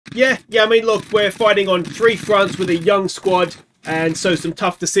Yeah, I mean, look, we're fighting on 3 fronts with a young squad, and so some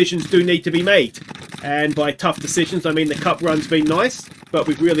tough decisions do need to be made. And by tough decisions, I mean the cup run's been nice, but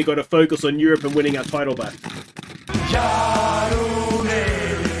we've really got to focus on Europe and winning our title back. Jarune,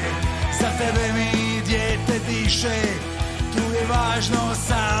 za tebe mi dijete diše, tu je važno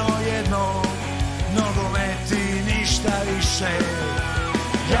samo jedno, nogomet i ništa više.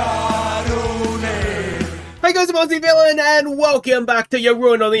 Jarune. Hey guys, I'm Aussie Villain, and welcome back to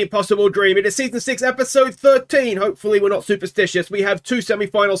Jarun on the Impossible Dream. It is Season 6, Episode 13. Hopefully we're not superstitious. We have 2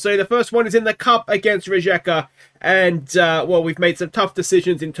 semi-finals today. The first one is in the Cup against Rijeka. And, well, we've made some tough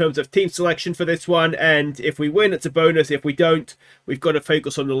decisions in terms of team selection for this one. And if we win, it's a bonus. If we don't, we've got to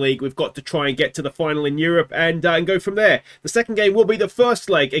focus on the league. We've got to try and get to the final in Europe and go from there. The second game will be the first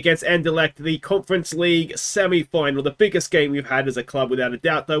leg against Anderlecht, the Conference League semi-final. The biggest game we've had as a club, without a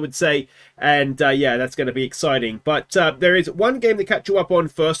doubt, I would say. And, yeah, that's going to be exciting. But there is one game to catch you up on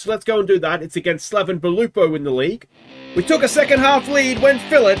first. So let's go and do that. It's against Slaven Belupo in the league. We took a second half lead when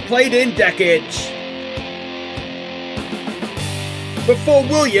Philip played in Dekich, before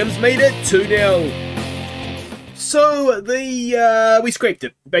Williams made it 2-0. So we scraped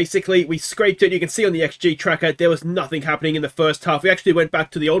it. Basically, we scraped it. You can see on the XG tracker, there was nothing happening in the first half. We actually went back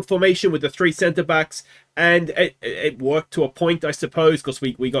to the old formation with the 3 centre-backs, and it worked to a point, I suppose, because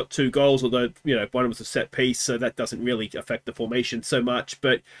we got 2 goals, although, you know, one was a set piece, so that doesn't really affect the formation so much.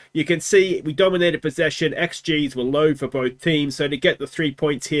 But you can see we dominated possession. XGs were low for both teams, so to get the 3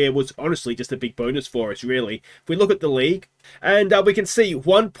 points here was honestly just a big bonus for us, really. If we look at the league, and we can see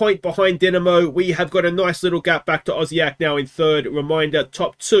 1 point behind Dinamo. We have got a nice little gap back to Aussie now in third. Reminder,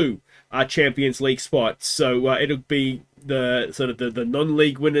 top 2 are Champions League spots. So it'll be the sort of the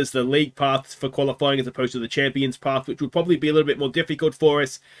non-league winners, the league paths for qualifying, as opposed to the Champions path, which will probably be a little bit more difficult for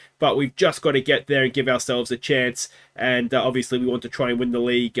us. But we've just got to get there and give ourselves a chance. And obviously we want to try and win the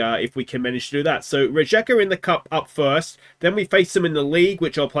league if we can manage to do that. So Rijeka in the cup up first. Then we face them in the league,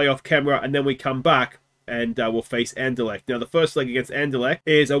 which I'll play off camera, and then we come back and we'll face Anderlecht. Now, the first leg against Anderlecht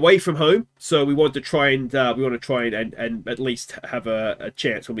is away from home, so we want to try and at least have a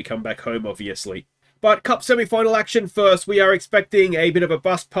chance when we come back home, obviously. But Cup semi-final action first. We are expecting a bit of a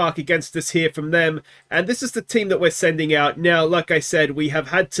bus park against us here from them. And this is the team that we're sending out. Now, like I said, we have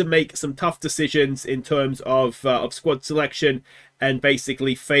had to make some tough decisions in terms of squad selection and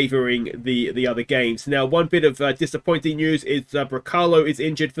basically favouring the other games. Now, one bit of disappointing news is Bracalo is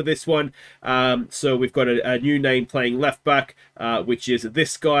injured for this one. So we've got a new name playing left back, which is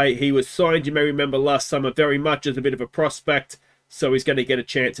this guy. He was signed, you may remember, last summer very much as a bit of a prospect. So he's going to get a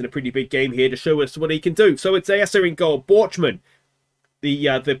chance in a pretty big game here to show us what he can do. So it's Asa in goal. Borchman,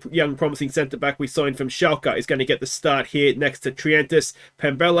 the young promising centre-back we signed from Schalke, is going to get the start here next to Triantis.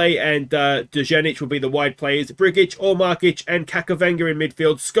 Pembele and Djenic will be the wide players. Brigic, Ormarkic and Kakavenga in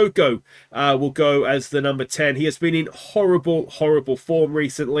midfield. Skoko will go as the number 10. He has been in horrible form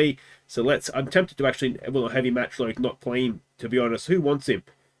recently. So I'm tempted to actually, well, a heavy match load, not play him, to be honest. Who wants him?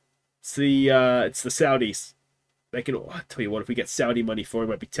 It's the Saudis. They can, I tell you what, if we get Saudi money for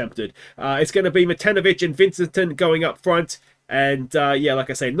him, I'd be tempted. It's going to be Matanovic and Vincenten going up front. And, yeah, like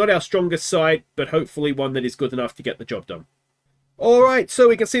I say, not our strongest side, but hopefully one that is good enough to get the job done. All right, so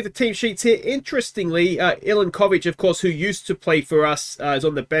we can see the team sheets here. Interestingly, Ilankovic, of course, who used to play for us, is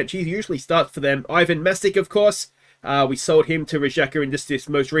on the bench. He usually starts for them. Ivan Mesic, of course. We sold him to Rijeka in this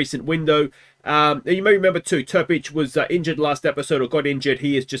most recent window. You may remember too, Turpic was injured last episode, or got injured.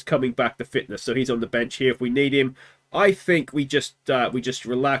 He is just coming back to fitness, so he's on the bench here if we need him. I think we just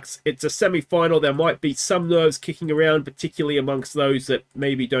relax. It's a semi-final. There might be some nerves kicking around, particularly amongst those that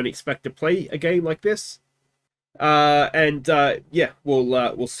maybe don't expect to play a game like this. Yeah,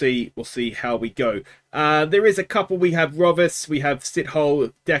 we'll see how we go. There is a couple. We have Rovis, we have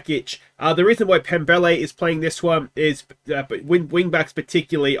Sithole, Dekic. The reason why Pembele is playing this one is wing backs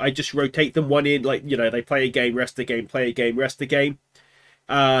particularly, I just rotate them one in, like, you know, they play a game, rest a game, play a game, rest a game.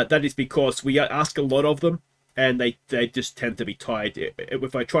 That is because we ask a lot of them, and they just tend to be tired.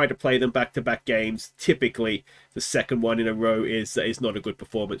 If I try to play them back-to-back games, typically the second one in a row is not a good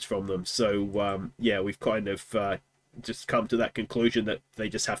performance from them. So yeah, we've kind of just come to that conclusion that they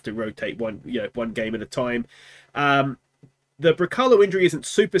just have to rotate one game at a time. The Bracalo injury isn't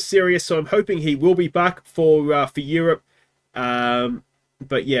super serious, so I'm hoping he will be back for Europe.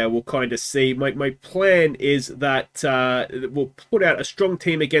 But yeah, we'll kind of see. My plan is that we'll put out a strong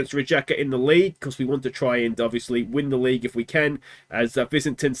team against Rijeka in the league, because we want to try and obviously win the league if we can. As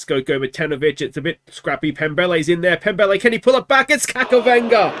Vincenten, Skoko, Matanovic, it's a bit scrappy. Pembele's in there. Pembele, can he pull it back? It's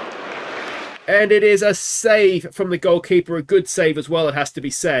Kakavenga! And it is a save from the goalkeeper. A good save as well, it has to be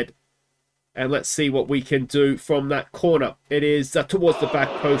said. And let's see what we can do from that corner. It is towards the back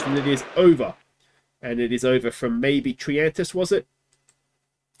post, and it is over. And it is over from maybe Triantis, was it?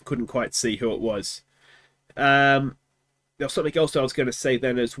 Couldn't quite see who it was. There was something else I was going to say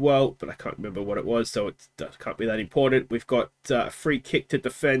then as well, but I can't remember what it was, so it can't be that important. We've got a free kick to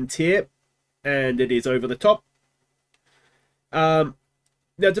defend here, and it is over the top.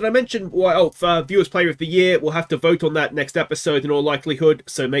 Now, did I mention, Viewers Player of the Year? We'll have to vote on that next episode in all likelihood,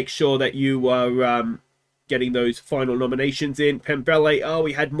 so make sure that you are getting those final nominations in. Pembele,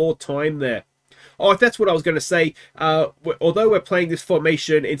 we had more time there. Oh, that's what I was going to say. Although we're playing this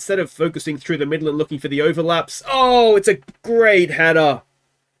formation, instead of focusing through the middle and looking for the overlaps, it's a great header.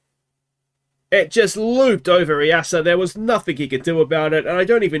 It just looped over Iasa. There was nothing he could do about it, and I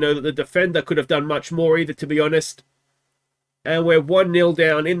don't even know that the defender could have done much more either, to be honest. And we're 1-0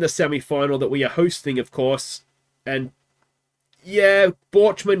 down in the semi-final that we are hosting, of course. And, yeah,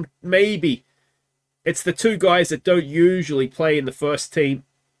 Borchman, maybe. It's the two guys that don't usually play in the first team.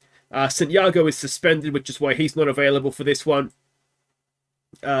 Santiago is suspended, which is why he's not available for this one.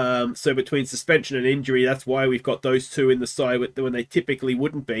 So between suspension and injury, that's why we've got those two in the side when they typically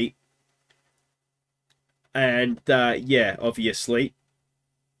wouldn't be. And, yeah, obviously,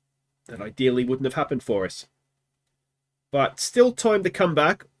 that ideally wouldn't have happened for us. But still time to come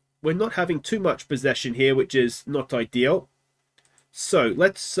back. We're not having too much possession here, which is not ideal. So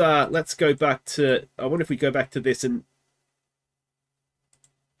let's go back to... I wonder if we go back to this and...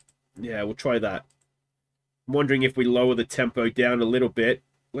 Yeah, we'll try that. I'm wondering if we lower the tempo down a little bit.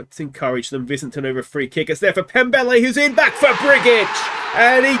 Let's encourage them. Visinton over free kick. It's there for Pembele, who's in back for Brigic.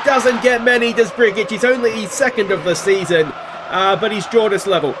 And he doesn't get many, does Brigic. He's second of the season. But he's drawn us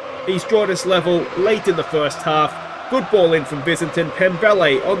level. He's drawn us level late in the first half. Good ball in from Visinton.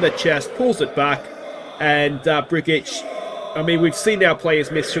 Pembele on the chest, pulls it back. And Brigic, I mean, we've seen our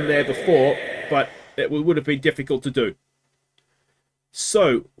players miss from there before, but it would have been difficult to do.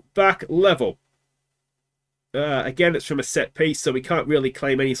 So, back level. Again, it's from a set piece, so we can't really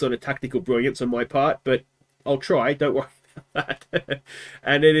claim any sort of tactical brilliance on my part, but I'll try, don't worry about that.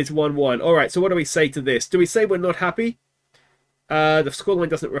 And it is 1-1. All right, so what do we say to this? Do we say we're not happy? The scoreline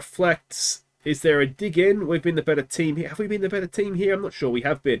doesn't reflect... Is there a dig in? We've been the better team here. Have we been the better team here? I'm not sure we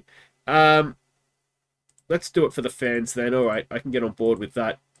have been. Let's do it for the fans then. All right, I can get on board with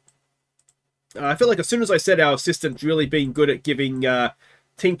that. I feel like as soon as I said our assistant's really been good at giving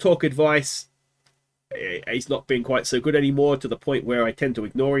team talk advice, he's not been quite so good anymore, to the point where I tend to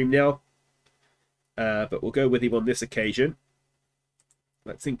ignore him now. But we'll go with him on this occasion.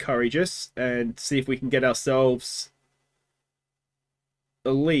 Let's encourage us and see if we can get ourselves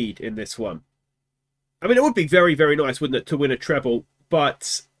a lead in this one. I mean, it would be very, very nice, wouldn't it, to win a treble,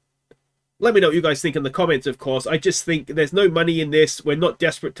 but let me know what you guys think in the comments, of course. I just think there's no money in this. We're not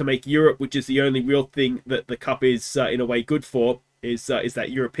desperate to make Europe, which is the only real thing that the Cup is, in a way, good for, is that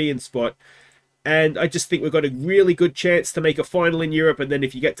European spot. And I just think we've got a really good chance to make a final in Europe, and then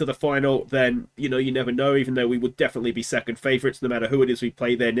if you get to the final, then, you know, you never know, even though we would definitely be second favourites, no matter who it is we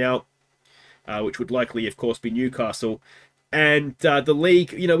play there now, which would likely, of course, be Newcastle. And the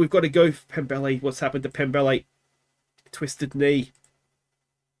league, you know, we've got to go for Pembele. What's happened to Pembele? Twisted knee.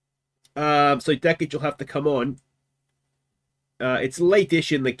 So Dekic will have to come on. It's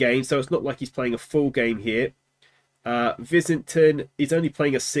late-ish in the game, so it's not like he's playing a full game here. Visinton is only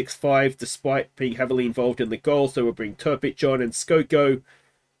playing a 6-5 despite being heavily involved in the goal, so we'll bring Turpic on, and Skoko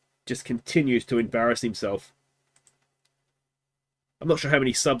just continues to embarrass himself. I'm not sure how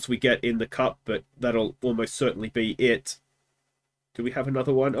many subs we get in the Cup, but that'll almost certainly be it. Do we have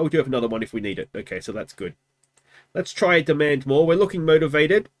another one? Oh, we do have another one if we need it. Okay, so that's good. Let's try and demand more. We're looking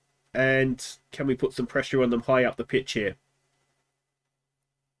motivated. And can we put some pressure on them high up the pitch here?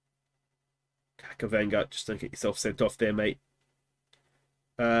 Kakavenga, just don't get yourself sent off there, mate.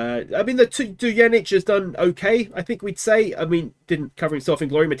 I mean, the Dujanic has done okay, I think we'd say. I mean, didn't cover himself in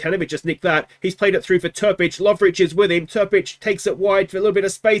glory. Matanovic just nicked that. He's played it through for Turpic. Lovric is with him. Turpic takes it wide for a little bit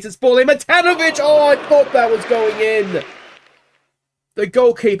of space. It's ball in. Matanovic! Oh, I thought that was going in. The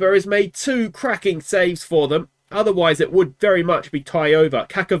goalkeeper has made two cracking saves for them. Otherwise, it would very much be tie over.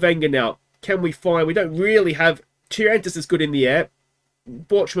 Kakavenga now. Can we find... We don't really have... Chirantis is good in the air.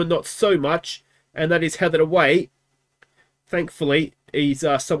 Borchman not so much. And that is headed away. Thankfully, he's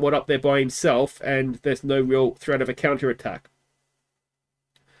somewhat up there by himself. And there's no real threat of a counter-attack.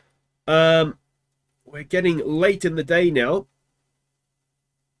 We're getting late in the day now.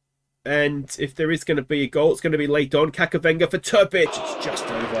 And if there is going to be a goal, it's going to be late on. Kakavenga for Turpic. It's just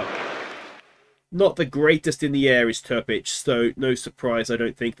over. Not the greatest in the air is Turpic, so no surprise, I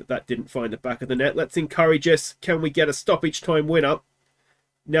don't think, that didn't find the back of the net. Let's encourage us. Can we get a stoppage time winner?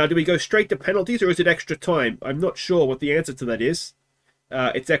 Now, do we go straight to penalties or is it extra time? I'm not sure what the answer to that is.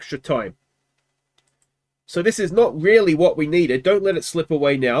 It's extra time. So this is not really what we needed. Don't let it slip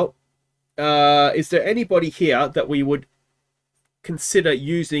away now. Is there anybody here that we would consider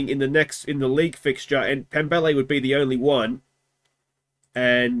using in the league fixture? And Pembele would be the only one.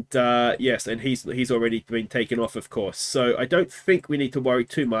 And yes, and he's already been taken off, of course. So I don't think we need to worry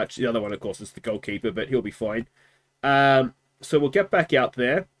too much. The other one, of course, is the goalkeeper, but he'll be fine. So we'll get back out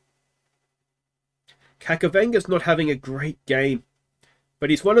there. Kakavenga's not having a great game, but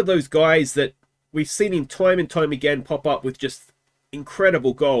he's one of those guys that we've seen him time and time again pop up with just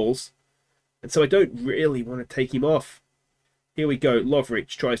incredible goals. And so I don't really want to take him off. Here we go. Lovric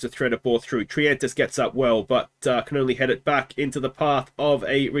tries to thread a ball through. Triantis gets up well, but can only head it back into the path of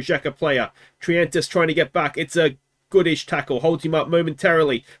a Rijeka player. Triantis trying to get back. It's a goodish tackle. Holds him up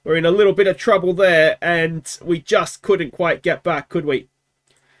momentarily. We're in a little bit of trouble there, and we just couldn't quite get back, could we?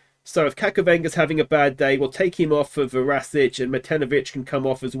 So if Kakavenga's having a bad day, we'll take him off for Varasic, and Matenovic can come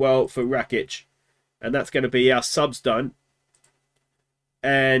off as well for Rakic. And that's going to be our subs done.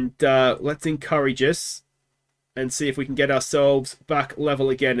 And let's encourage us and see if we can get ourselves back level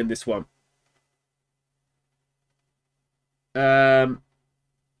again in this one. Yeah,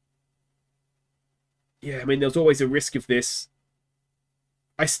 I mean, there's always a risk of this.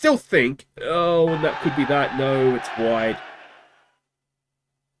 I still think... Oh, and that could be that. No, it's wide.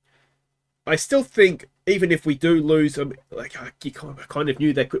 I still think, even if we do lose... like, I kind of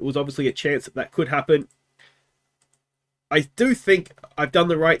knew there was obviously a chance that could happen. I do think I've done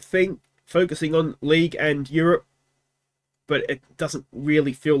the right thing, focusing on League and Europe. But it doesn't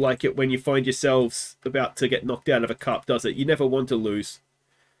really feel like it when you find yourselves about to get knocked out of a cup, does it? You never want to lose.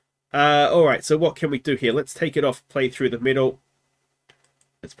 Alright, so what can we do here? Let's take it off, play through the middle.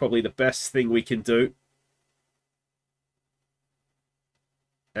 That's probably the best thing we can do.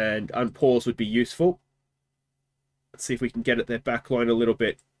 And unpause would be useful. Let's see if we can get at their back line a little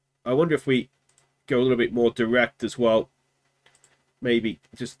bit. I wonder if we go a little bit more direct as well. Maybe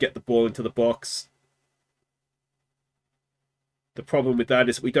just get the ball into the box. The problem with that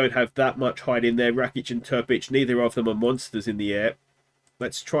is we don't have that much height in there. Rakic and Trpic, neither of them are monsters in the air.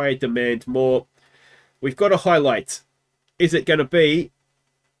 Let's try and demand more. We've got a highlight. Is it going to be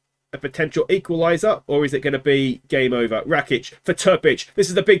a potential equaliser, or is it going to be game over? Rakic for Trpic. This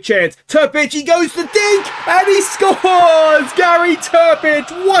is a big chance. Trpic, he goes to dink, and he scores! Gary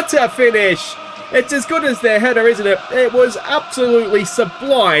Trpic, what a finish! It's as good as their header, isn't it? It was absolutely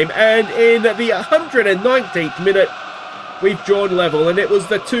sublime, and in the 119th minute, we've drawn level, and it was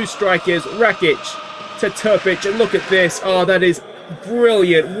the two strikers, Rakic to Trpic, and look at this. Oh, that is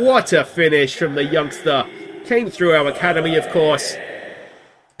brilliant. What a finish from the youngster. Came through our academy, of course.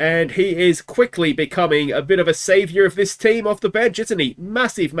 And he is quickly becoming a bit of a saviour of this team off the bench, isn't he?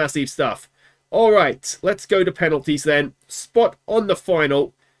 Massive, massive stuff. All right, let's go to penalties then. Spot on the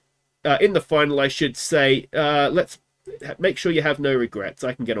final. In the final, I should say. Let's make sure you have no regrets.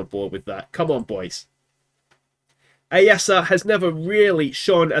 I can get on board with that. Come on, boys. Ayasa has never really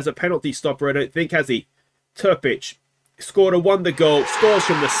shone as a penalty stopper, I don't think, has he? Trpic scored a wonder goal, scores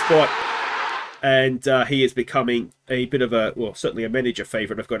from the spot, and he is becoming a bit of a, well, certainly a manager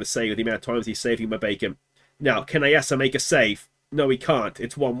favourite, I've got to say, with the amount of times he's saving my bacon. Now, can Ayasa make a save? No, he can't.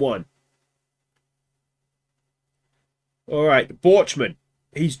 It's 1-1. All right, Borchman.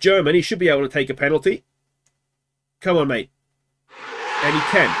 He's German. He should be able to take a penalty. Come on, mate. And he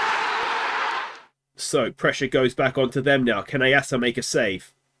can. So, pressure goes back onto them now. Can Ayasa make a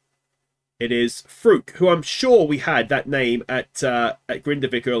save? It is Fruk, who I'm sure we had that name at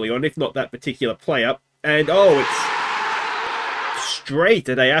Grindavik early on, if not that particular player. And, oh, it's straight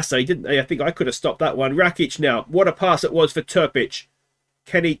at Ayasa. I think I could have stopped that one. Rakic now. What a pass it was for Trpic.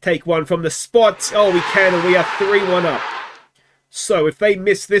 Can he take one from the spot? Oh, we can, and we are 3-1 up. So, if they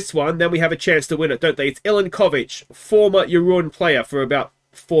miss this one, then we have a chance to win it, don't they? It's Ilinkovic, former Jarun player for about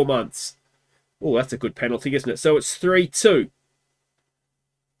 4 months. Oh, that's a good penalty, isn't it? So it's 3-2.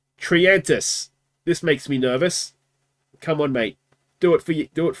 Triantis. This makes me nervous. Come on, mate. Do it for you.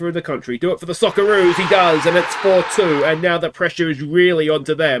 Do it for the country. Do it for the Socceroos. He does, and it's 4-2. And now the pressure is really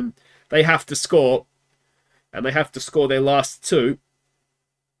onto them. They have to score. And they have to score their last two.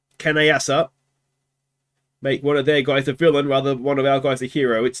 Can Ayasa make one of their guys a villain rather than one of our guys a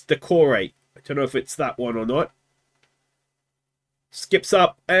hero? It's Decore. I don't know if it's that one or not. Skips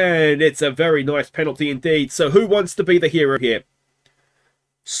up, and it's a very nice penalty indeed. So who wants to be the hero here?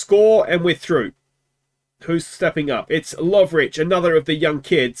 Score, and we're through. Who's stepping up? It's Lovric, another of the young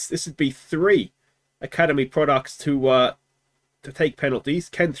kids. This would be 3 academy products to take penalties.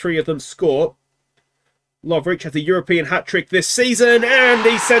 Can 3 of them score? Lovric has a European hat-trick this season, and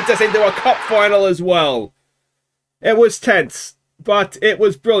he sent us into a cup final as well. It was tense, but it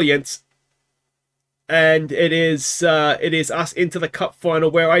was brilliant. And it is us into the cup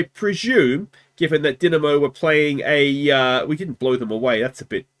final, where I presume, given that Dinamo were playing a... we didn't blow them away. That's a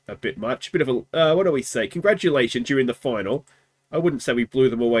bit much. A bit of a... what do we say? Congratulations, you're in the final. I wouldn't say we blew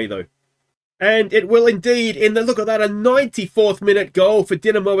them away, though. And it will indeed, in the look at that, a 94th minute goal for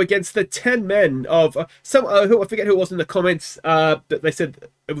Dinamo against the 10 men of some who I forget who it was in the comments. But they said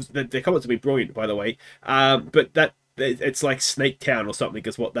it was the comments have been brilliant, by the way. But that it's like Snake Town or something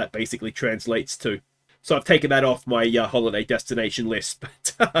is what that basically translates to. So I've taken that off my holiday destination list.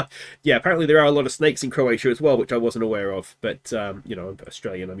 But yeah, apparently there are a lot of snakes in Croatia as well, which I wasn't aware of. But, you know, I'm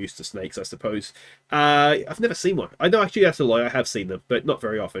Australian. I'm used to snakes, I suppose. I've never seen one. I know, actually, that's a lie. I have seen them, but not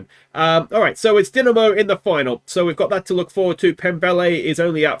very often. All right, so it's Dinamo in the final. So we've got that to look forward to. Pembele is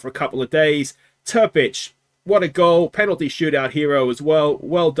only out for a couple of days. Turpic, what a goal. Penalty shootout hero as well.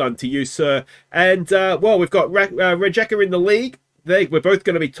 Well done to you, sir. And, well, we've got Rijeka in the league. We're both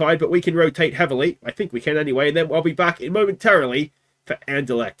going to be tied, but we can rotate heavily. I think we can anyway. And then I'll be back in momentarily for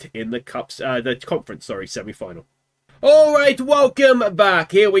Anderlecht in the conference, semi-final. All right, welcome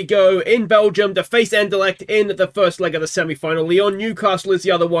back. Here we go in Belgium to face Anderlecht in the first leg of the semi-final. Lyon Newcastle is the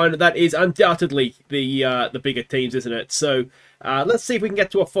other one. That is undoubtedly the bigger teams, isn't it? So let's see if we can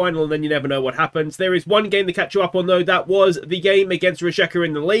get to a final, and then you never know what happens. There is one game to catch you up on, though. That was the game against Rijeka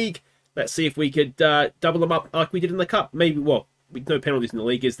in the league. Let's see if we could double them up like we did in the cup. Maybe, well, no penalties in the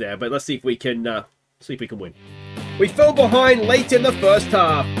league, is there? But let's see if we can win. We fell behind late in the first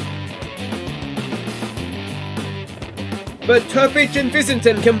half, but Turpic and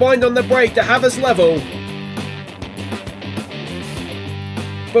Visinton combined on the break to have us level,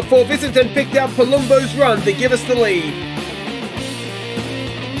 before Visinton picked out Palumbo's run to give us the lead.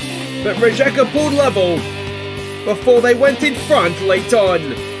 But Rijeka pulled level before they went in front late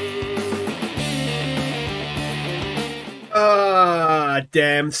on. Ah,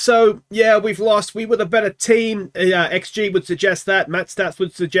 damn. So, yeah, we've lost. We were the better team. XG would suggest that. MatStats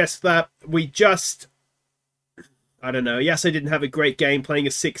would suggest that. We just... I don't know. Yes, I didn't have a great game playing a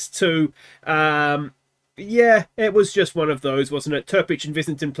 6-2. Yeah, it was just one of those, wasn't it? Turpic and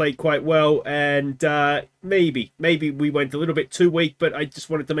Visinton played quite well, and maybe we went a little bit too weak, but I just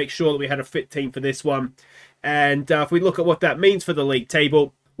wanted to make sure that we had a fit team for this one. And if we look at what that means for the league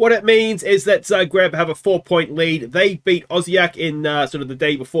table... What it means is that Zagreb have a 4-point lead. They beat Osijek in sort of the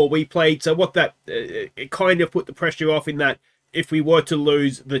day before we played. So what that it kind of put the pressure off in that if we were to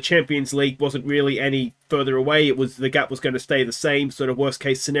lose, the Champions League wasn't really any further away. It was the gap was going to stay the same, sort of worst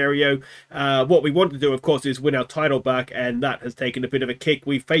case scenario. What we want to do, of course, is win our title back, and that has taken a bit of a kick.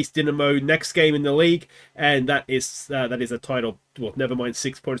 We face Dinamo next game in the league, and that is a title. Well, never mind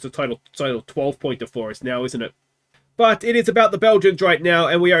 6 points. It's a title 12-pointer for us now, isn't it? But it is about the Belgians right now,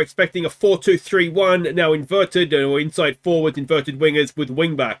 and we are expecting a 4-2-3-1. Now inverted, or inside forwards, inverted wingers with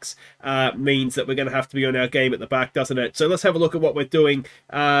wingbacks means that we're going to have to be on our game at the back, doesn't it? So let's have a look at what we're doing.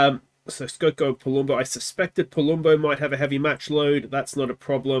 So Skoko, Palumbo. I suspected Palumbo might have a heavy match load. That's not a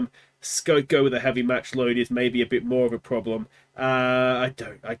problem. Skoko with a heavy match load is maybe a bit more of a problem.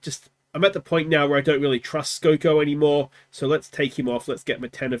 I'm at the point now where I don't really trust Skoko anymore. So let's take him off. Let's get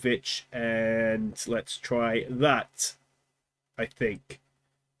Matanovic and let's try that, I think.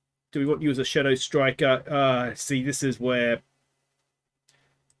 Do we want you as a shadow striker? See, this is where...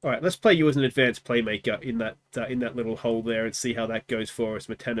 All right, let's play you as an advanced playmaker in that little hole there and see how that goes for us.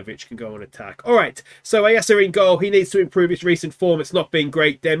 Matanovic can go on attack. All right, so Ayasa in goal. He needs to improve his recent form. It's not been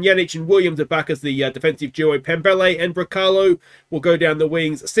great. Demjanic and Williams are back as the defensive duo. Pembele and Bracalo will go down the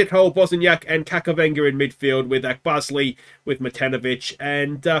wings. Sithole, Bosniak and Kakavenga in midfield with Akbasli, with Matanovic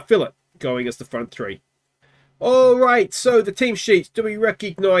and Philip going as the front three. All right, so the team sheets. Do we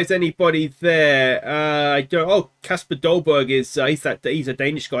recognise anybody there? I don't. Oh, Kasper Dolberg is. He's a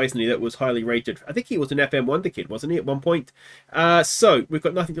Danish guy, isn't he? That was highly rated. I think he was an FM wonder kid, wasn't he, at one point? So we've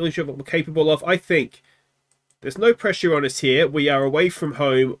got nothing to really sure what we're capable of. I think there's no pressure on us here. We are away from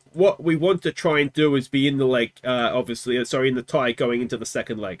home. What we want to try and do is be in the leg. Obviously, sorry, in the tie going into the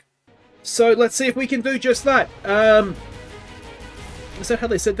second leg. So let's see if we can do just that. Is that how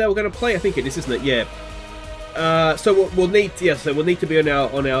they said they were going to play? I think it is, isn't it? Yeah. So we'll need to be on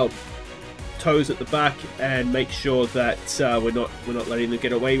our toes at the back and make sure that we're not letting them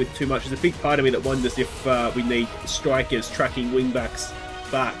get away with too much. There's a big part of me that wonders if we need strikers tracking wingbacks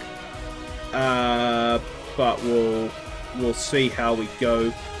back, but we'll see how we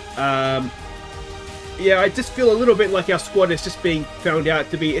go. Yeah, I just feel a little bit like our squad is just being found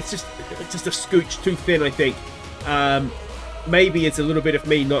out to be it's just a scooch too thin. I think maybe it's a little bit of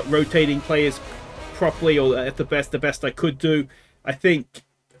me not rotating players properly, or at the best I could do. I think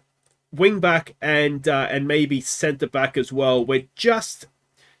wing back and maybe centre back as well. We're just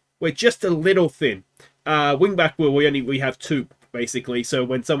a little thin. Wing back, we have two basically. So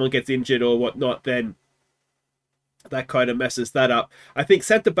when someone gets injured or whatnot, then that kind of messes that up. I think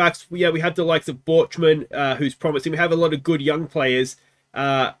centre backs, we have the likes of Borchman, who's promising. We have a lot of good young players.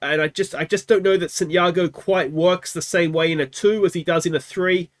 And I just don't know that Santiago quite works the same way in a 2 as he does in a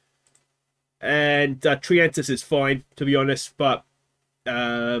 3. And Trientis is fine, to be honest, but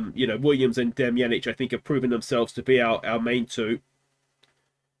Williams and Damjanic, I think, have proven themselves to be our main 2.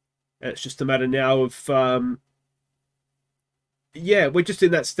 And it's just a matter now of we're just in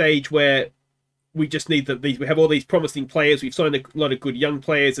that stage where we just need we have all these promising players. We've signed a lot of good young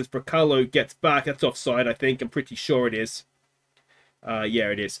players. As Bracalo gets back, that's offside, I think. I'm pretty sure it is. Yeah,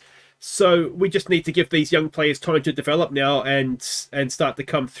 it is. So we just need to give these young players time to develop now and start to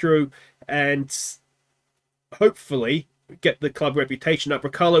come through and hopefully get the club reputation up.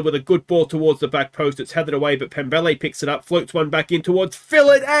 Bracalo with a good ball towards the back post. It's headed away, but Pembele picks it up, floats one back in towards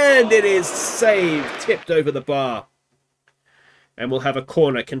Phillip, and it is saved, tipped over the bar. And we'll have a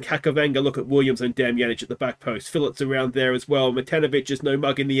corner. Can Kakavenga look at Williams and Damjanic at the back post? Phillips around there as well. Matanovic is no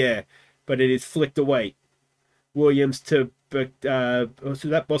mug in the air, but it is flicked away. Williams to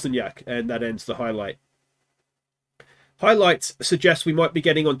that Bosniak, and that ends the highlight. Highlights suggest we might be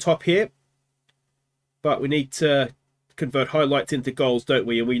getting on top here, but we need to convert highlights into goals, don't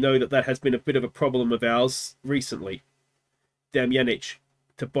we? And we know that has been a bit of a problem of ours recently. Damjanic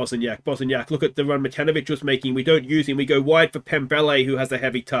to Bosniak. Bosniak, look at the run Matanovic was making. We don't use him. We go wide for Pembele, who has a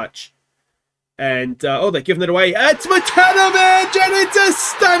heavy touch. And, they're giving it away. It's Matanovic! And it's a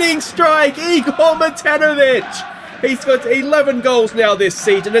stunning strike! Igor Matanovic! He's got 11 goals now this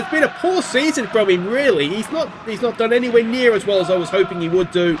season. It's been a poor season from him, really. He's not done anywhere near as well as I was hoping he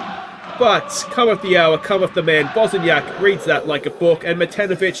would do. But, cometh the hour, cometh the man. Bosniak reads that like a book, and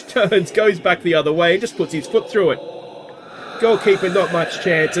Matanovic turns, goes back the other way, and just puts his foot through it. Goalkeeper, not much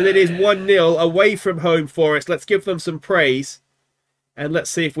chance, and it is 1-0 away from home for us. Let's give them some praise. And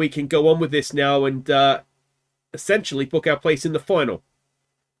let's see if we can go on with this now and essentially book our place in the final.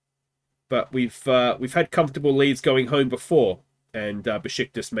 But we've had comfortable leads going home before, and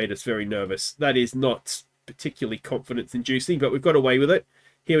Besiktas made us very nervous. That is not particularly confidence-inducing, but we've got away with it.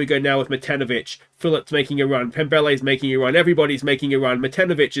 Here we go now with Matanovic. Phillips making a run. Pembele's making a run. Everybody's making a run.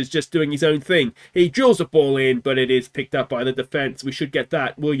 Matanovic is just doing his own thing. He drills the ball in, but it is picked up by the defence. We should get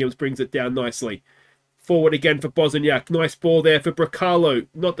that. Williams brings it down nicely. Forward again for Bosniak. Nice ball there for Bracalo.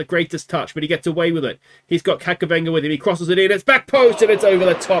 Not the greatest touch, but he gets away with it. He's got Kakavenga with him. He crosses it in. It's back post, and it's over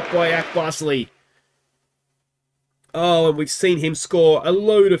the top by Akbarsli. Oh, and we've seen him score a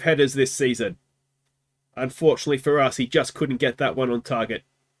load of headers this season. Unfortunately for us, he just couldn't get that one on target.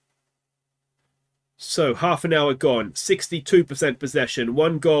 So, half an hour gone. 62% possession.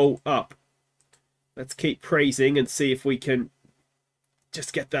 1 goal up. Let's keep praising and see if we can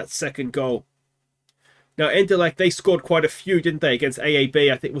just get that second goal. Now, Anderlecht, they scored quite a few, didn't they, against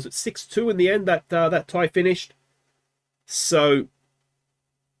AAB? I think, was it 6-2 in the end that tie finished? So,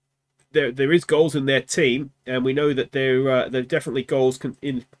 there is goals in their team, and we know that there are definitely goals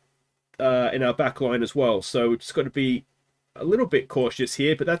in our back line as well. So, we've just got to be a little bit cautious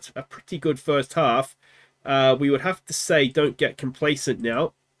here, but that's a pretty good first half. We would have to say don't get complacent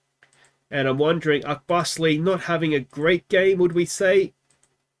now. And I'm wondering, Akbarsli not having a great game, would we say?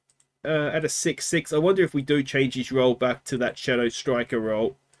 At a 6-6, I wonder if we do change his role back to that shadow striker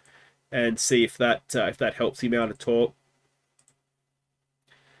role and see if that helps him out at all.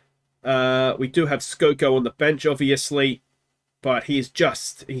 We do have Skoko on the bench, obviously, but he's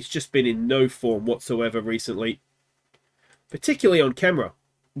just been in no form whatsoever recently, particularly on camera,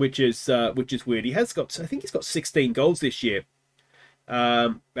 which is weird. I think he's got 16 goals this year.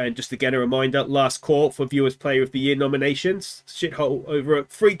 And just again, a reminder, last call for Viewers Player of the Year nominations. Shithole over a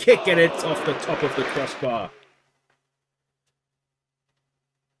free kick, and it's off the top of the crossbar.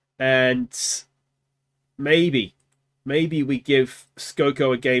 And maybe we give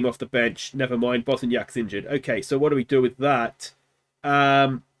Skoko a game off the bench. Never mind, Bosniak's injured. Okay, so what do we do with that?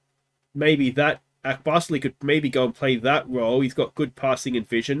 Maybe that Akbarsli could maybe go and play that role. He's got good passing and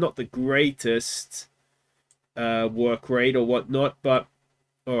vision. Not the greatest work rate or whatnot, but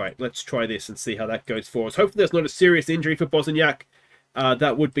all right, let's try this and see how that goes for us. Hopefully there's not a serious injury for Bosniak.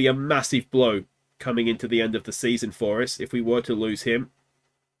 That would be a massive blow coming into the end of the season for us if we were to lose him.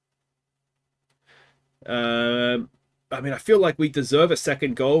 I mean, I feel like we deserve a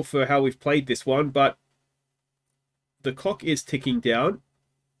second goal for how we've played this one, but the clock is ticking down.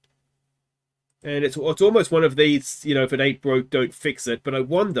 And it's almost one of these, if it ain't broke, don't fix it. But I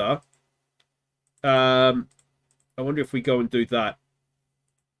wonder I wonder if we go and do that.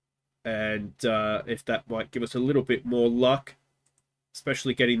 And if that might give us a little bit more luck,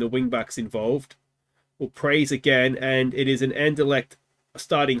 especially getting the wingbacks involved. We'll praise again, and it is an Anderlecht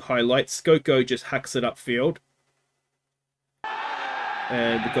starting highlight. Skoko just hacks it upfield.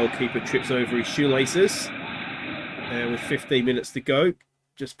 And the goalkeeper trips over his shoelaces. And with 15 minutes to go,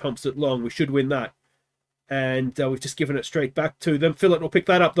 just pumps it long. We should win that. And we've just given it straight back to them. Philip will pick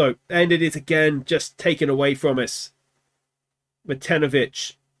that up, though. And it is, again, just taken away from us.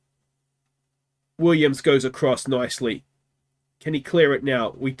 Matanovic. Williams goes across nicely. Can he clear it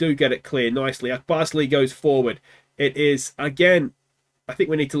now? We do get it clear nicely. Akbarsli goes forward. It is, again, I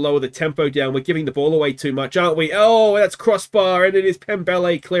think we need to lower the tempo down. We're giving the ball away too much, aren't we? Oh, that's crossbar, and it is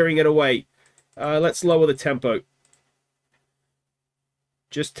Pembele clearing it away. Let's lower the tempo.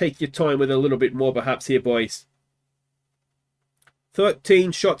 Just take your time with a little bit more, perhaps, here, boys.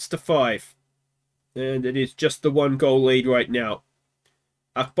 13 shots to 5. And it is just the 1-goal lead right now.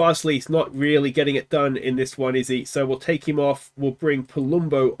 Akbarsli's not really getting it done in this one, is he? So we'll take him off. We'll bring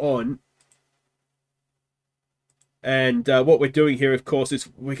Palumbo on. And what we're doing here, of course, is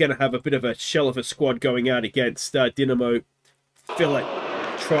we're going to have a bit of a shell of a squad going out against Dinamo. Philip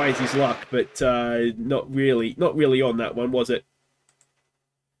tries his luck, but not really on that one, was it?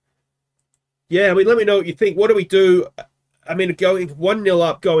 Yeah, I mean, let me know what you think. What do we do? I mean, going 1-0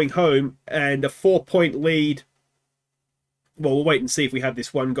 up, going home, and a 4-point lead. Well, we'll wait and see if we have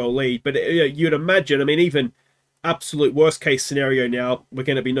this 1-goal lead. But you'd imagine, I mean, even absolute worst case scenario now, we're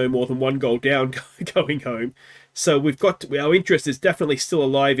going to be no more than 1 goal down going home. So we've got our interest is definitely still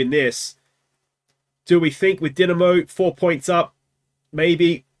alive in this. Do we think with Dinamo 4 points up?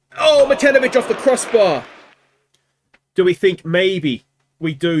 Maybe. Oh, Matanovic off the crossbar. Do we think maybe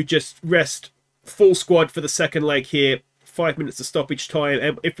we do just rest full squad for the second leg here? 5 minutes of stoppage time.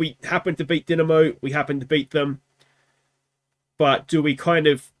 And if we happen to beat Dinamo, we happen to beat them. But do we kind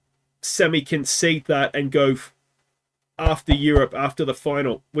of semi-concede that and go after Europe, after the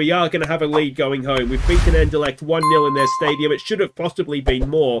final? We are going to have a lead going home. We've beaten Anderlecht 1-0 in their stadium. It should have possibly been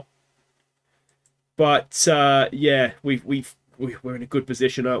more. But, yeah, we're in a good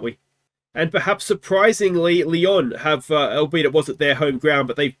position, aren't we? And perhaps surprisingly, Lyon have, albeit it wasn't their home ground,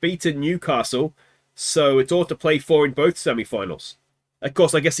 but they've beaten Newcastle. So it's all to play for in both semi-finals. Of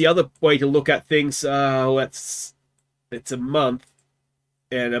course, I guess the other way to look at things, it's a month.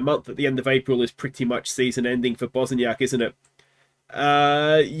 And a month at the end of April is pretty much season ending for Bosniak, isn't it?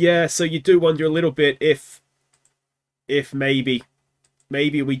 Yeah, so you do wonder a little bit if maybe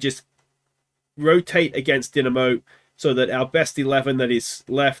we just rotate against Dinamo so that our best 11 that is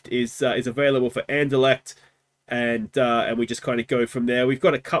left is available for Anderlecht, and we just kind of go from there. We've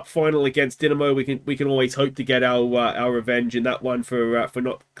got a cup final against Dinamo. We can always hope to get our revenge in that one for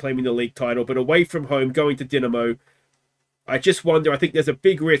not claiming the league title. But away from home, going to Dinamo, I just wonder, I think there's a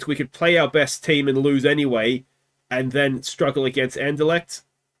big risk we could play our best team and lose anyway, and then struggle against Anderlecht.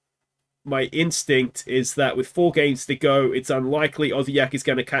 My instinct is that with 4 games to go, it's unlikely Osijek is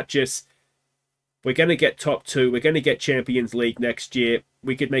going to catch us. We're going to get top 2. We're going to get Champions League next year.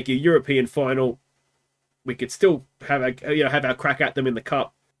 We could make a European final. We could still have our crack at them in the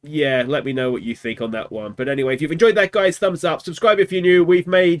cup. Yeah, let me know what you think on that one. But anyway, if you've enjoyed that, guys, thumbs up. Subscribe if you're new. We've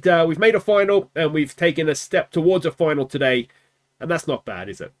made a final, and we've taken a step towards a final today, and that's not bad,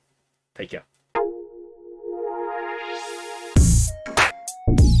 is it? Take care.